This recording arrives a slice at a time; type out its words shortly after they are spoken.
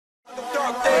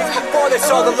For this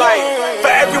other light, for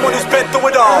everyone who's been through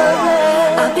it all.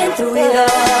 I've been through it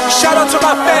all. Shout out to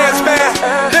my fans,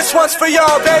 man. This one's for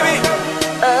y'all, baby.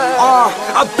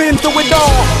 I've been through it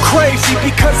all. Crazy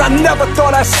because I never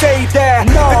thought I'd say that.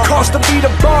 The cost to be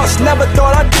the boss, never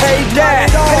thought I'd pay that.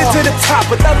 Headed to the top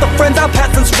without the friends I've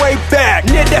had since way back.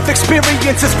 Near-death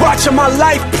experiences, watching my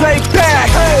life play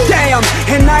back. Damn,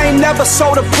 and I ain't never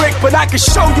sold a brick, but I can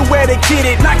show you where to get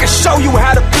it, and I can show you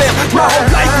how to flip. My whole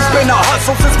life has been a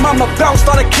hustle since mama bounced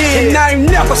on a kid, and I ain't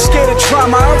never scared of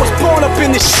drama. I was born up in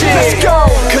this shit. Let's go,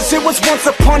 cause it was once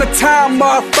upon a time,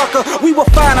 motherfucker. We were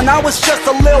fine and I was just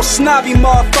a little snobby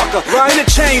motherfucker. Right? And it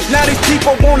changed, now these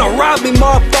people wanna rob me,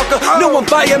 motherfucker. New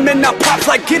environment now pops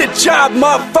like get a job,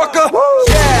 motherfucker.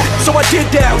 Yeah, so I did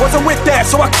that, wasn't with that,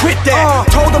 so I quit that.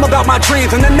 Told them about my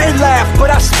dreams and then they laughed, but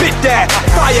I spit that.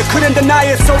 Fire, couldn't deny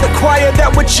it, so the choir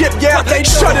that would chip, yeah, they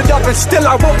shut it up and still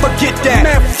I won't forget that.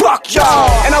 Man, fuck y'all,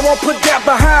 and I won't put that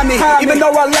behind me, even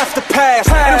though I left the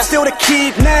past. And I'm still the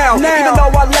kid now, even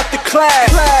though I left the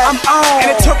class. I'm on, and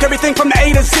it took everything from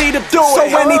A to Z to do it. So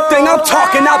anything I'm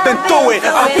talking, I've been through it.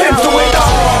 I've been through it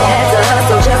all. Had to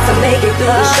hustle just to make it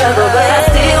through the struggle, but I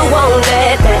still won't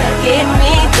let that get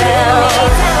me down.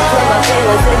 Put my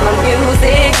feelings in my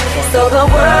music, so the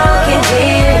world can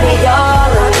hear me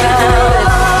all around.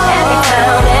 Every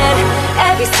town and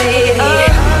every city,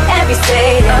 every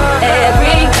state and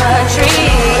every country,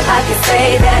 I can say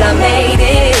that I made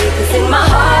it, cause in my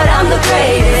heart I'm the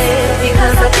greatest,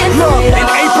 because I've been through it all. In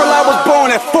April I was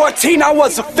born, at 14 I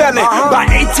was a felon. By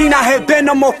 18 I had been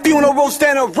on more funerals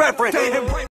than a reverend.